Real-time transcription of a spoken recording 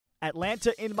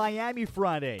Atlanta in Miami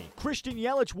Friday. Christian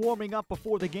Yelich warming up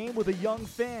before the game with a young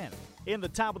fan. In the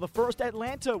top of the first,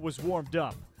 Atlanta was warmed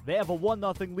up. They have a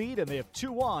 1-0 lead and they have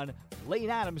 2 on. Lane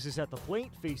Adams is at the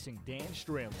plate facing Dan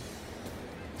Straily.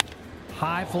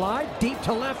 High fly, deep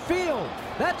to left field.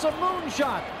 That's a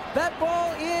moonshot. That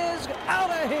ball is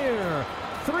out of here.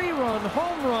 3-run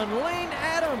home run, Lane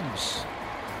Adams.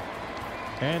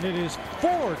 And it is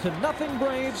 4-0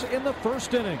 Braves in the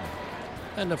first inning.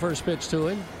 And the first pitch to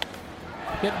him.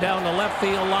 Hit down the left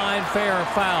field line, fair or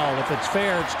foul. If it's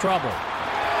fair, it's trouble.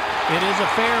 It is a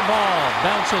fair ball.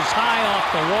 Bounces high off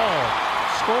the wall.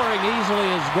 Scoring easily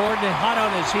is Gordon. Hot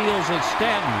on his heels is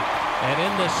Stanton. And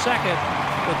in the second,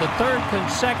 with the third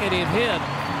consecutive hit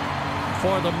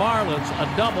for the Marlins, a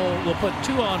double will put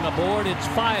 2 on the board. It's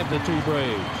 5-2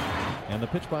 Braves. And the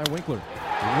pitch by Winkler.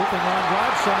 Looping on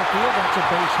drive, center field. That's a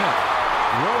base hit.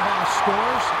 Rojas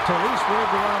scores. Talise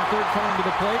waved around third, coming to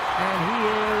the plate, and he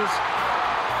is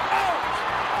out.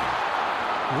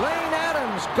 Lane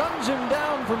Adams guns him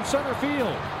down from center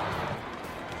field.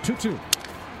 2-2.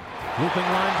 Looping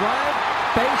line drive,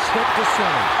 base hit to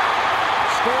center.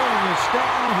 Scoring is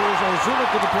Stanton. Here's Ozuna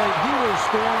to the plate. He will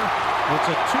score. It's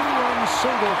a 2-run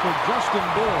single for Justin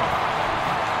Bour.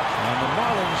 And the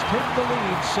Marlins take the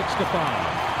lead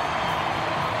 6-5.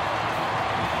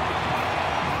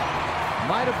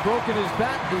 Might have broken his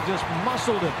bat. He just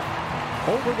muscled it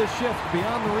over the shift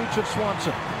beyond the reach of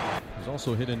Swanson. He's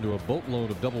also hit into a boatload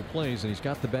of double plays, and he's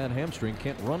got the bad hamstring.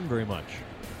 Can't run very much.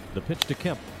 The pitch to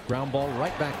Kemp. Ground ball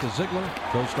right back to Ziegler.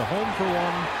 Goes to home for 1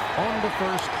 on the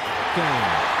first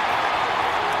game.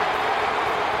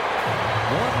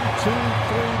 1, 2,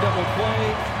 3 double play,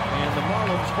 and the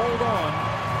Marlins hold on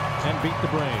and beat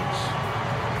the Braves.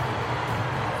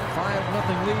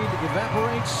 5-0 lead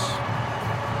evaporates.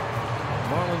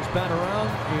 Marlins bat around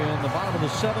in the bottom of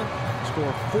the 7th,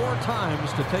 score 4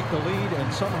 times to take the lead,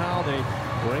 and somehow they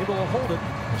were able to hold it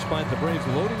despite the Braves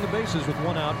loading the bases with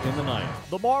 1 out in the 9th.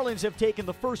 The Marlins have taken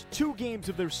the first 2 games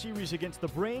of their series against the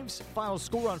Braves. Final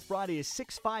score on Friday is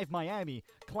 6-5 Miami,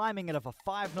 climbing out of a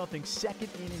 5-0 second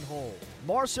inning hole.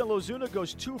 Marcell Ozuna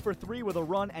goes 2 for 3 with a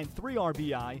run and 3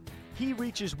 RBI. He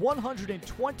reaches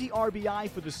 120 RBI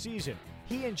for the season.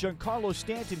 He and Giancarlo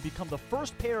Stanton become the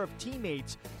first pair of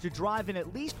teammates to drive in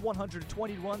at least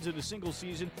 120 runs in a single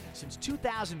season since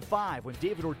 2005, when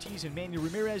David Ortiz and Manny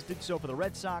Ramirez did so for the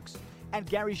Red Sox, and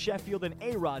Gary Sheffield and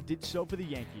A-Rod did so for the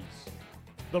Yankees.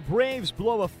 The Braves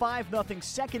blow a 5-0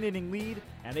 second inning lead,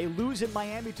 and they lose in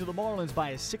Miami to the Marlins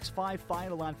by a 6-5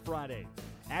 final on Friday.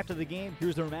 After the game,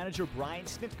 here's their manager Brian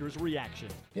Snitker's reaction.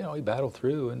 You know, he battled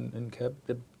through and kept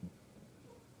it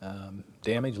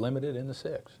damage limited in the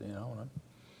 6th, you know.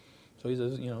 So he's,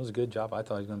 it was a good job. I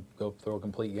thought he was going to go throw a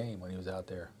complete game when he was out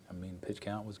there. I mean, pitch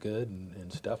count was good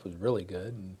and stuff was really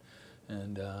good,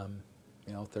 and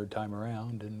you know, third time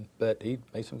around. But he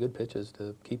made some good pitches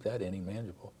to keep that inning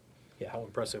manageable. Yeah, how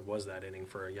impressive was that inning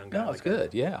for a young guy? No, like it's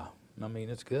good. Yeah, I mean,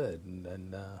 it's good,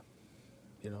 and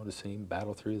you know, to see him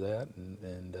battle through that,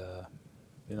 and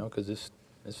you know, because this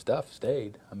stuff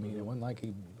stayed. I mean, it wasn't like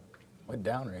he went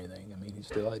down or anything. I mean, he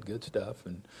still had good stuff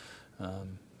and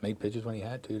made pitches when he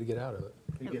had to get out of it.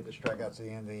 You get the strikeouts at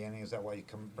the end of the inning. Is that why you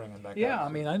come bring him back? Yeah, up? I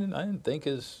mean, I didn't think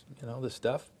his, you know, the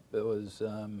stuff that was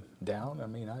down. I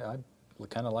mean, I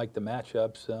kind of like the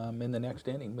matchups in the next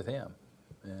inning with him,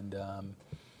 and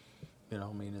you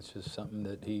know, I mean, it's just something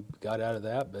that he got out of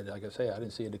that. But like I say, I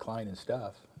didn't see a decline in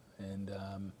stuff, and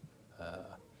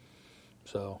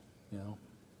so, you know.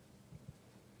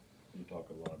 You talk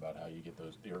a lot about how you get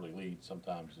those early leads.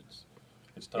 Sometimes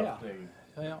it's tough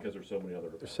because there's so many other.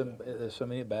 There's so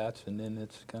many at bats, and then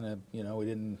it's kind of, you know, we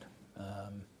didn't,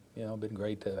 you know, been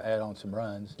great to add on some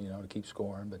runs, you know, to keep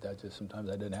scoring, but that just sometimes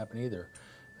that didn't happen either,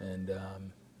 and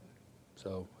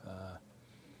so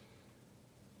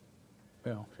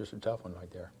you know, just a tough one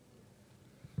right there.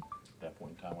 At that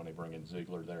point in time when they bring in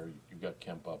Ziegler there, you've got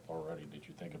Kemp up already. Did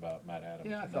you think about Matt Adams?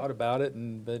 Yeah, I thought about it,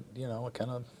 but you know, it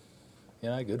kind of, you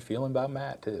know, a good feeling about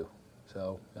Matt too.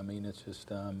 So I mean, it's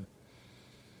just one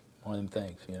of them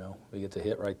things, you know. If he gets a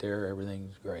hit right there,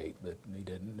 everything's great, but he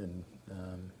didn't, and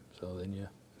so then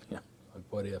like,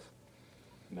 what if?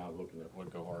 Now looking at what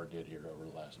Gohara did here over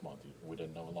the last month, we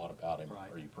didn't know a lot about him.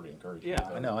 Right. Are you pretty encouraged? Yeah,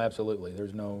 I know, absolutely.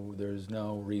 There's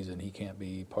no reason he can't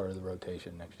be part of the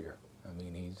rotation next year. I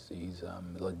mean, he's a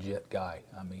legit guy.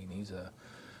 I mean, he's a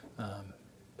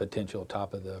potential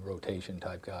top of the rotation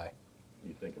type guy.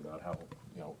 You think about how,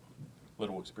 you know,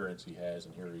 little experience he has,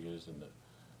 and here he is in the,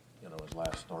 you know, his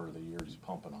last start of the year, he's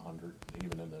pumping 100,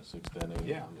 even in the 6th inning.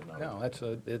 Yeah, you know. No,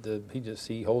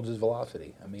 he holds his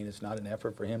velocity. I mean, it's not an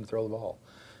effort for him to throw the ball,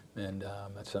 and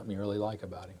that's something you really like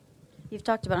about him. You've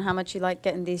talked about how much you like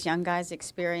getting these young guys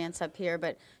experience up here,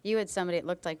 but you had somebody that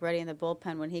looked like ready in the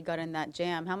bullpen when he got in that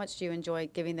jam. How much do you enjoy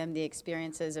giving them the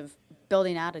experiences of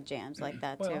building out of jams like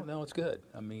that, Well, too? no, it's good.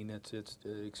 I mean, it's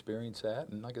to experience that,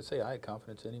 and like I say, I had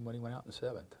confidence in him when he went out in the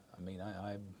 7th. I mean,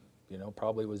 I you know,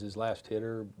 probably was his last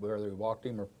hitter, whether he walked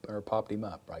him or popped him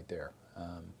up right there.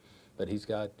 But he's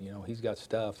got, you know, he's got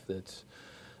stuff that's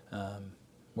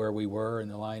where we were in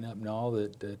the lineup and all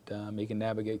that he can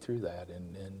navigate through that.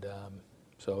 And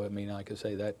so, I mean, like I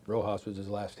say, that Rojas was his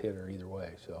last hitter either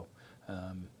way. So,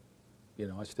 you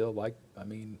know, I still like, I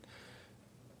mean,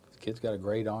 the kid's got a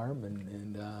great arm,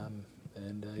 and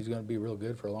he's going to be real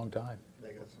good for a long time.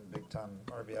 They got some big-time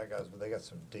RBI guys, but they got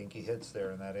some dinky hits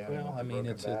there in that inning. Well, I mean,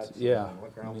 it's yeah.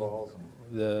 I mean,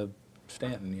 the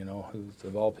Stanton, you know, who's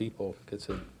of all people, gets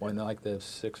one like the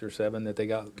 6 or 7 that they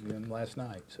got last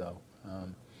night. So,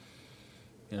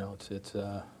 you know, it's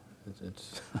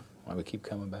why we keep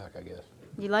coming back, I guess.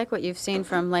 You like what you've seen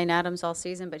from Lane Adams all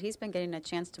season, but he's been getting a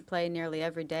chance to play nearly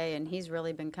every day, and he's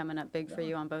really been coming up big for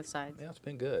you on both sides. Yeah, it's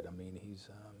been good. I mean, he's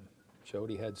showed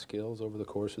he had skills over the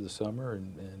course of the summer,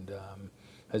 and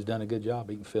has done a good job.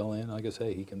 He can fill in. Like I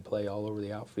say, he can play all over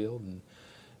the outfield,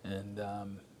 and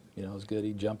you know, it's good.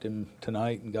 He jumped him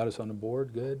tonight and got us on the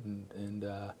board good, and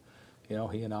you know,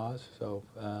 he and Oz. So,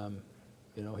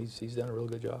 you know, he's done a real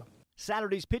good job.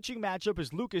 Saturday's pitching matchup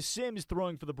is Lucas Sims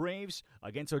throwing for the Braves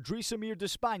against Odrisamir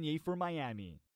Despaigne for Miami.